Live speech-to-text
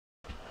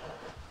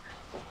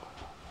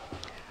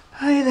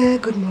Hi there,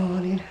 good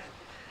morning.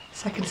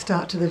 Second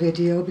start to the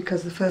video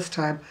because the first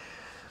time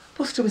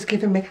Buster was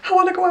giving me, I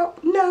want to go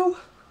out now,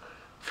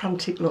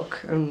 frantic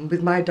look, and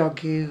with my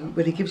dog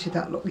when he gives you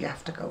that look you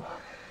have to go,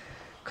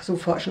 because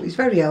unfortunately he's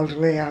very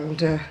elderly and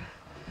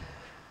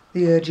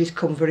the urges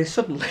come very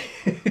suddenly.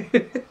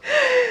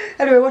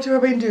 Anyway, what have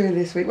I been doing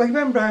this week? Well, you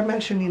remember I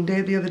mentioned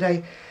the other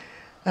day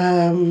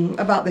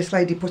about this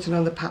lady putting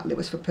on the pattern. It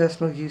was for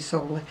personal use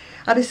only.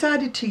 I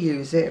decided to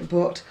use it,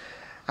 but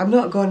I'm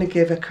not going to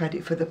give her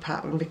credit for the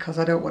pattern because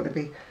I don't want to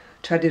be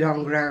treading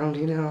on ground,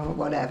 you know,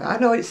 whatever. I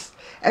know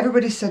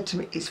everybody said to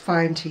me it's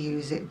fine to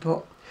use it,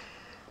 but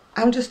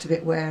I'm just a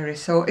bit wary.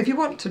 So if you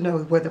want to know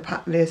where the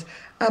pattern is,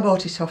 I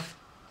bought it off,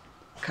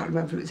 I can't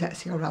remember if it was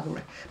Etsy or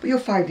Ravelry, but you'll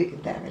find it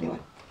in there anyway.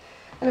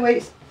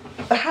 Anyway,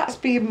 the hat's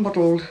being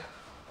modelled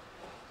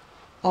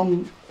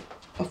on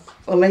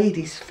a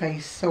lady's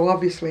face, so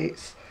obviously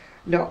it's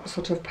not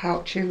sort of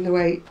pouching the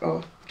way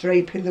or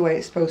draping the way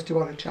it's supposed to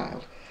on a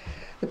child.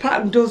 The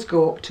pattern does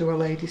go up to a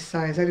lady's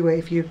size anyway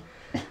if you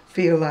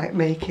feel like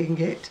making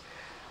it.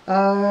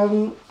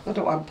 I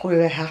don't want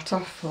pulling a hat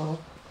off. Or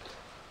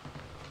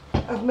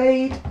I've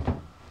made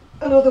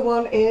another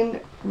one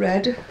in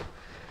red.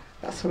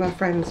 That's for my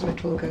friend's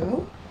little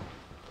girl.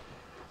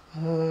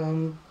 I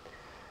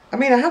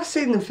mean, I have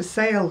seen them for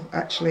sale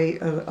actually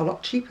a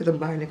lot cheaper than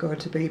mine are going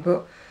to be,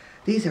 but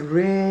these are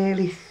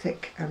really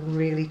thick and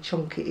really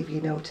chunky if you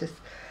notice.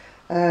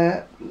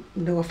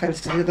 No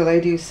offence to the other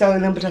lady who's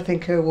selling them, but I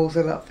think her wool's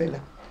a lot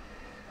thinner.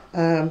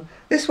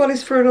 This one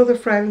is for another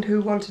friend who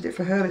wanted it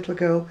for her little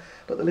girl,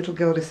 but the little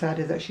girl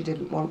decided that she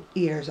didn't want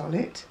ears on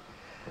it.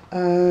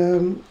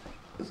 But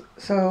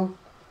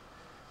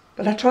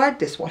I tried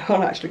this one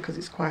on actually because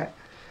it's quite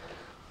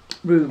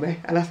roomy,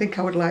 and I think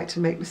I would like to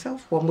make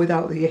myself one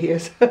without the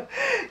ears,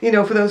 you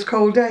know, for those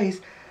cold days.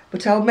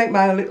 But I'll make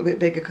mine a little bit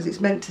bigger because it's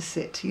meant to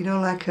sit, you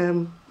know, like,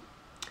 and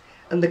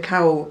the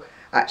cowl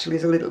actually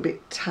is a little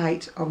bit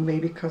tight on me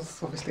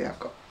because obviously I've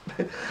got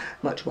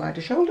much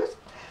wider shoulders.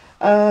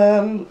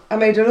 I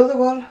made another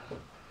one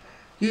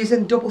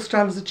using double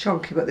strands of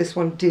chunky, but this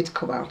one did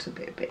come out a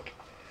bit big.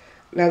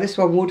 Now this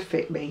one would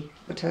fit me,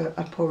 but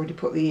I've already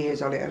put the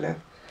ears on it and I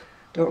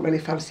don't really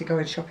fancy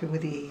going shopping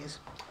with the ears.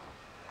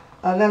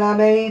 And then I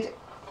made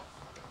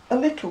a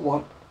little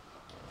one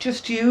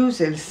just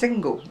using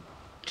single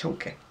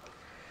chunky,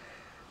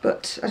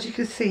 but as you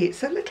can see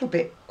it's a little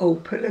bit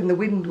open and the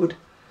wind would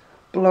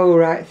blow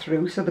right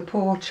through, so the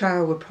poor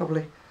child would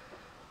probably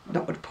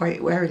not would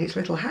point wearing its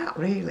little hat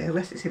really,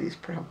 unless it's in its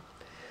pram.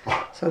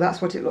 So that's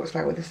what it looks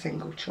like with a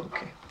single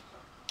chunky.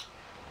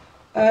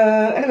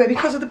 Anyway,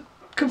 because of the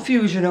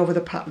confusion over the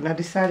pattern, I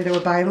decided I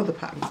would buy another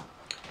pattern,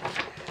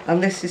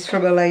 and this is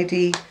from a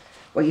lady,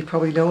 well, you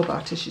probably know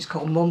about her. She's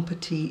called Mon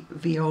Petit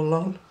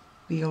Violon,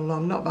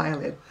 not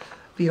violin,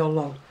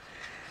 violon,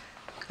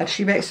 and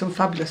she makes some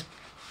fabulous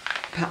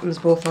patterns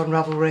both on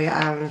Ravelry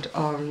and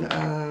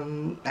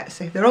on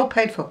Etsy. They're all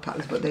paid for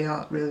patterns, but they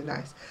are really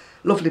nice.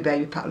 Lovely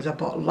baby patterns. I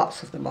bought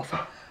lots of them off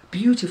her.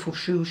 Beautiful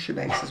shoes she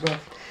makes as well.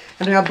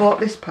 And I bought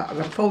this pattern.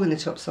 I'm folding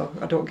it up so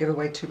I don't give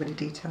away too many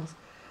details.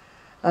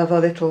 Of a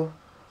little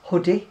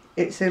hoodie.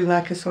 It's in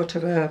like a sort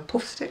of a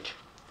puff stitch.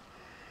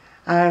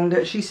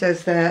 And she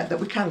says there that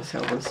we can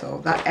sell them,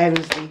 so that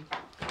ends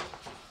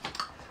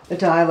the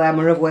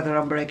dilemma of whether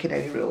I'm breaking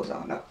any rules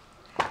or not.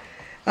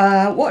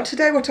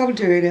 What I'm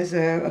doing is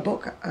a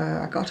book.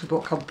 I got a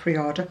book on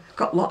pre-order.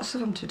 Got lots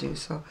of them to do,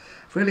 so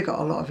I've really got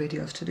a lot of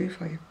videos to do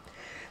for you.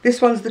 This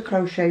one's the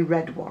Crochet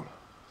Red one.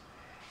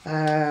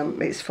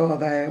 It's for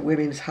the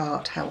women's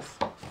heart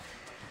health.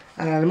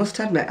 And I must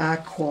admit I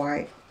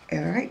quite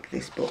like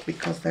this book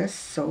because there's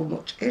so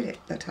much in it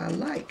that I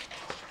like.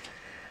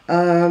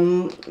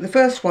 The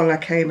first one I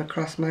came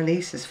across, my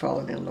niece has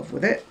fallen in love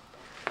with it.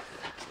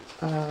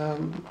 I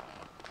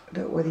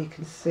don't know whether you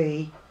can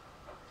see.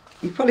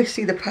 You probably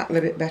see the pattern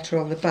a bit better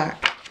on the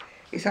back.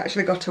 It's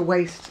actually got a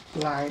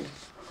waistline.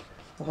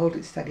 I'll hold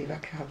it steady if I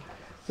can.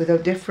 With a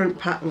different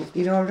pattern,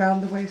 you know, around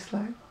the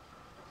waistline.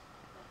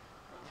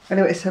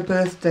 Anyway, it's her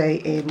birthday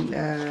in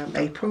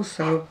April,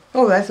 so...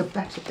 Oh, there's a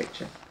better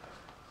picture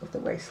of the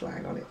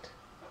waistline on it.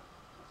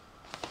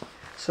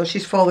 So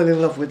she's fallen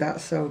in love with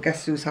that, so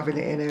guess who's having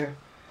it in her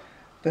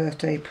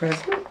birthday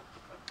present.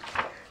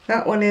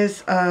 That one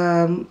is,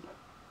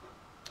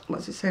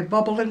 what's it say?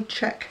 Bobble and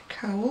Check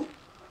Cowl.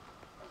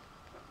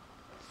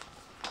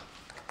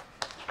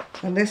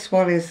 And this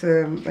one is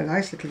a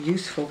nice little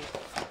useful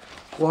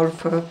one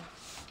for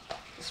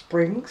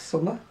spring,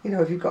 summer. You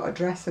know, if you've got a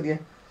dress and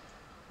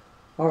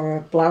or a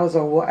blouse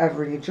or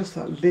whatever and you're just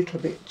a little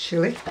bit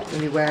chilly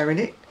when you're wearing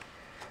it.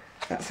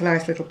 That's a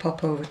nice little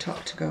pop over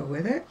top to go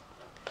with it.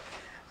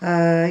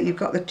 You've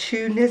got the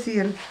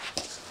Tunisian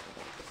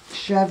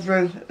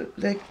chevron,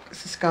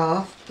 it's a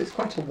scarf. It's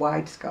quite a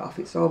wide scarf.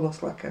 It's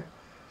almost like a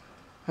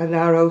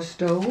narrow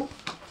stole.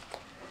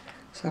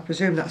 So I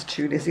presume that's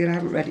Tunisian. I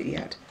haven't read it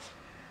yet.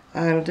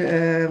 And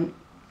a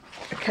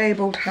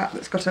cabled hat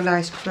that's got a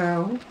nice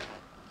crown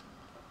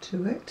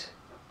to it.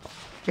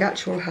 The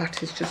actual hat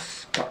has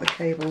just got the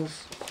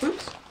cables,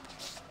 oops,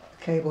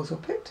 the cables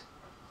up it.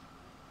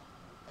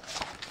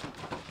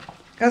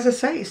 As I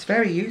say, it's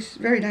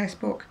very nice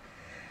book.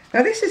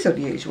 Now this is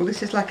unusual.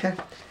 This is like a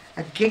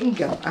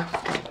gingham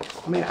afghan.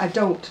 I mean, I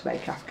don't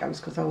make afghans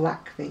because I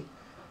lack the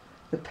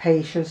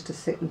patience to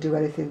sit and do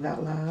anything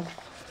that large.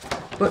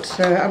 But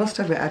I must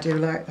admit, I do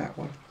like that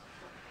one.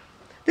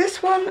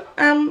 This one,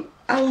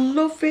 I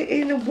love it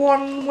in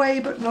one way,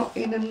 but not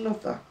in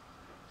another.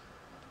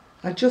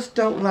 I just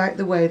don't like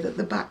the way that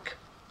the back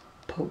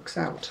pokes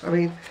out. I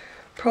mean,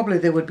 probably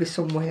there would be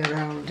some way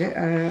around it.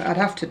 I'd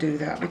have to do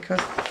that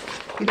because,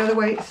 you know, the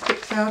way it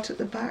sticks out at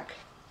the back.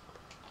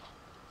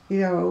 You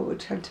know, it would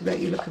tend to make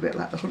you look a bit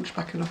like the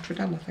Hunchback of Notre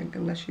Dame, I think,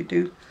 unless you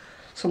do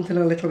something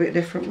a little bit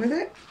different with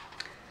it.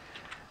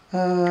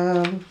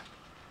 And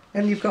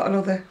you've got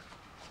another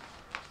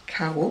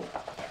cowl.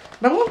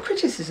 My one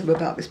criticism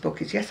about this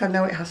book is, yes, I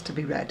know it has to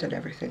be red and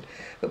everything,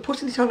 but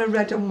putting it on a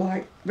red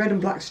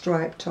and black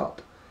striped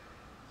top,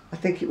 I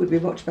think it would be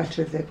much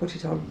better if they put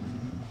it on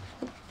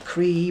a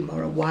cream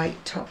or a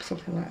white top,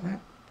 something like that.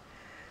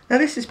 Now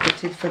this is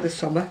pretty for the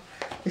summer.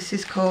 This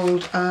is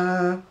called,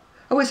 oh,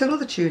 it's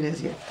another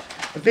Tunisian,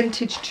 a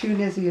vintage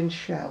Tunisian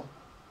shell.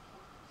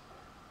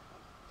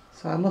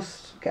 So I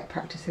must get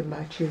practicing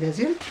my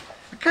Tunisian.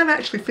 I can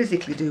actually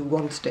physically do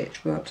one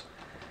stitch, but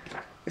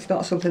it's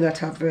not something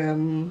that I've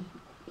you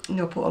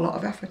know, put a lot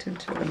of effort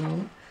into at the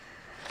moment.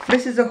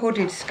 This is a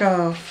hooded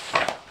scarf.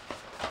 I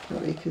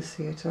don't know if you can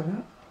see it or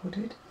not.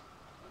 Hooded.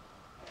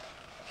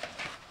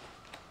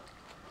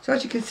 So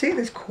as you can see,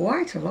 there's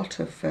quite a lot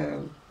of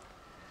you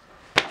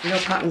know,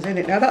 patterns in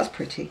it. Now that's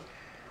pretty.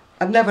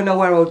 I'd never know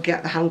where I would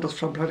get the handles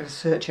from, but I'd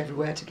search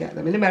everywhere to get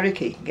them. In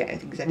America you can get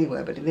things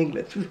anywhere, but in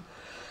England we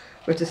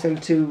have to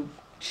send to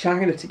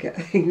China to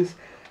get things.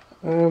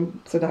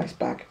 It's a nice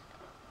bag.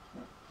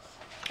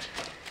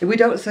 If we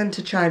don't send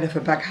to China for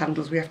bag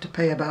handles, we have to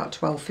pay about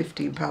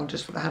 £12–15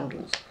 just for the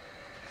handles.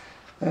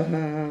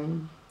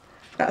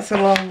 That's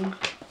a long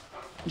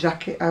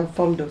jacket. I'm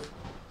fond of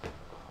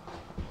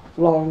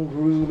long,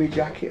 roomy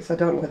jackets. I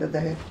don't know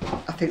whether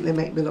I think they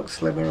make me look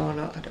slimmer or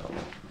not. I don't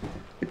know.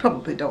 They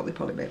probably don't. They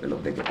probably make me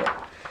look bigger,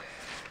 but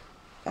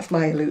that's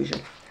my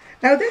illusion.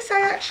 Now this I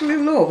actually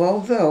love,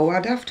 although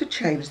I'd have to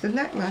change the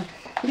neckline.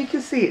 If you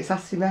can see, it's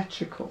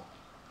asymmetrical.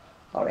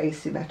 Or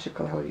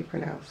asymmetrical, however you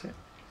pronounce it.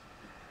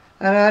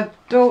 And I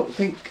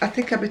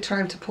think I'd be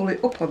trying to pull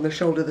it up on the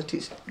shoulder that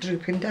it's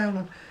drooping down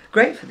on.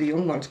 Great for the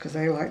young ones because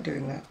they like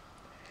doing that.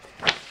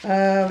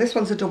 This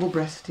one's a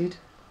double-breasted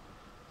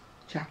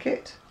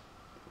jacket.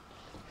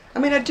 I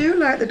mean, I do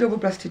like the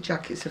double-breasted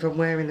jackets if I'm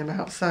wearing them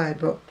outside,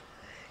 but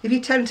if you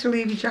tend to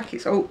leave your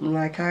jackets open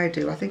like I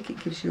do, I think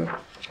it gives you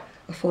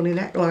a funny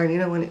neckline, you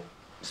know, when it's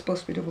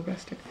supposed to be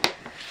double-breasted.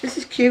 This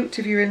is cute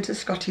if you're into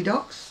Scotty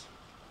dogs.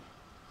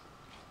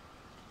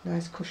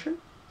 Nice cushion.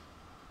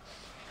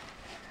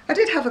 I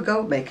did have a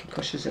go making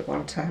cushions at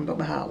one time, but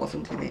my heart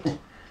wasn't in it.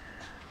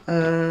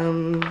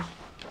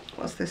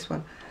 What's this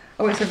one?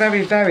 Oh, it's a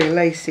very, very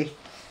lacy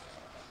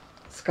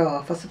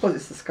scarf. I suppose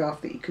it's the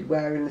scarf that you could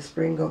wear in the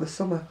spring or the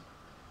summer.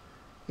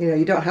 You know,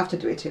 you don't have to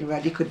do it in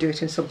red. You could do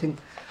it in something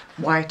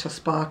white or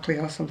sparkly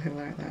or something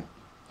like that.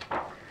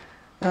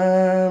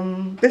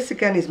 This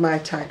again is my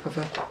type of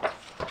an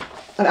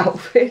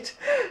outfit.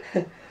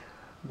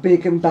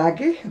 Big and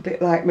baggy, a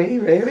bit like me,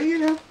 really, you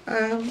know.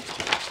 I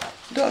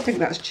don't think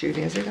that's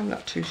Tunisian, I'm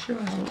not too sure,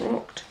 I haven't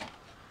looked.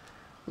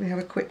 We have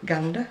a quick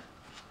gander.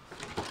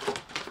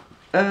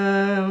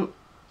 No,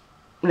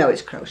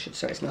 it's crochet,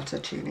 so it's not a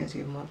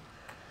Tunisian one.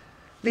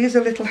 These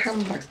are little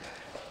handbags.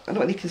 I don't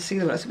know if you can see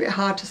them, it's a bit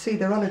hard to see,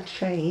 they're on a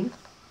chain.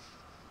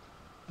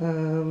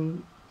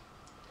 When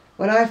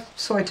I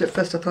saw it at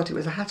first I thought it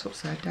was a hat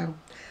upside down.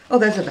 Oh,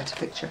 there's a better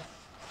picture.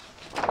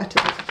 Better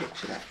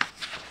picture there.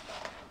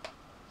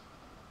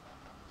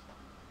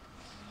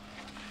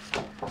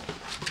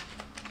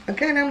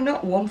 Again, I'm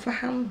not one for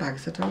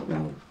handbags, I don't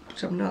know,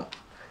 but I'm not.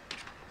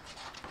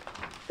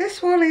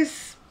 This one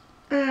is,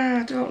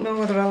 I don't know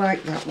whether I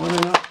like that one or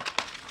not.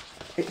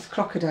 It's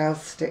crocodile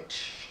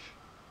stitch.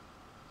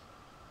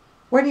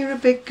 When you're a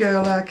big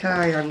girl like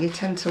I am, you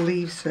tend to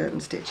leave certain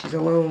stitches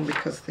alone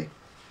because they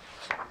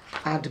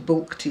add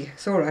bulk to you.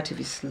 It's alright if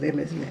you're slim,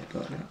 isn't it?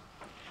 But no.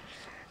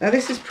 Now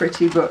this is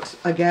pretty, but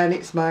again,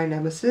 it's my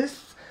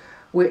nemesis,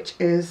 which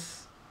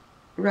is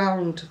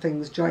round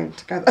things joined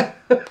together.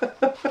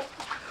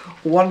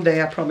 One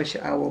day, I promise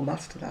you, I will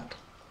master that.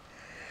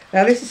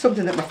 Now this is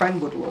something that my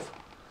friend would love.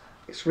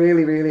 It's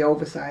really, really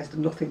oversized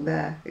and nothing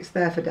there. It's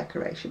there for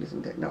decoration,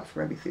 isn't it? Not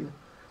for anything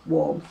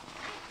warm.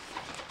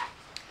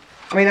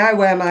 I mean, I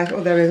wear my,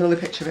 oh, there is another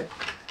picture of it.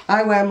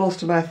 I wear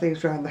most of my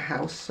things around the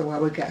house, so I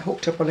would get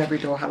hooked up on every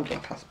door handle I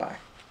pass by.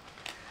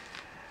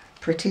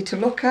 Pretty to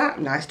look at,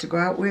 nice to go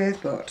out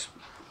with, but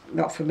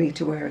not for me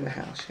to wear in the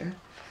house, yeah?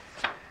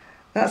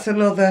 That's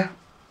another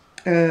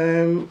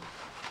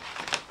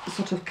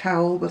sort of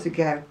cowl, but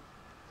again,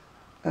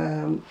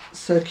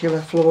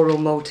 circular floral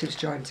motifs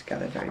joined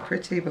together. Very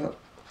pretty, but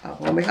I'll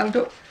hold my hand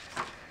up.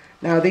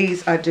 Now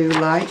these I do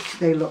like.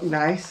 They look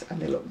nice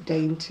and they look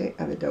dainty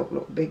and they don't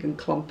look big and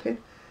clumping.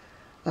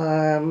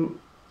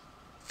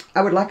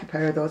 I would like a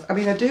pair of those. I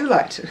mean, I do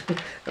like to,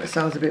 that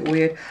sounds a bit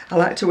weird, I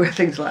like to wear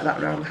things like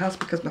that around the house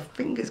because my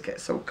fingers get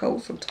so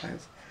cold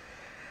sometimes.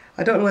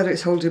 I don't know whether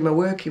it's holding my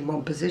work in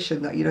one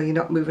position, that, you know, you're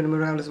not moving them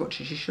around as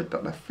much as you should,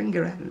 but my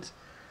finger ends,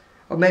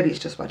 or maybe it's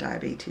just my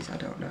diabetes, I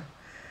don't know.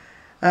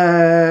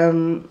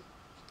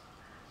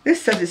 This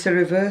says it's a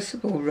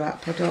reversible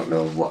wrap. I don't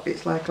know what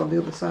it's like on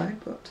the other side,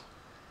 but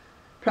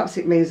perhaps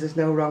it means there's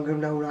no wrong and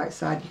no right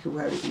side. You can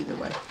wear it either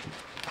way.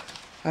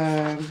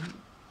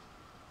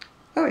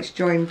 Oh, it's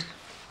joined,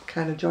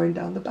 kind of joined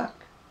down the back.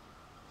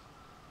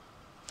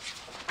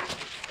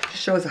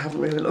 Just shows I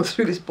haven't really looked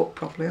through this book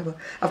properly, have I?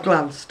 I've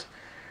glanced.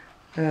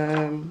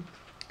 Now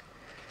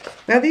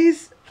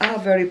these are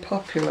very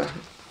popular,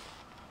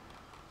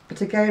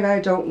 but again I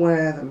don't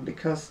wear them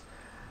because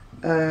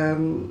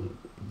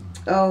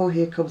oh,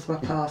 here comes my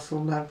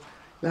parcel man.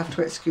 You'll have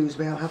to excuse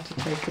me, I'll have to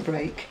take a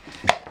break.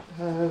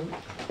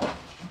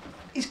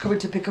 He's coming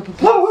to pick up a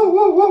parcel. Whoa,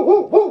 whoa, whoa,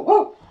 whoa, whoa, whoa,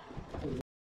 whoa.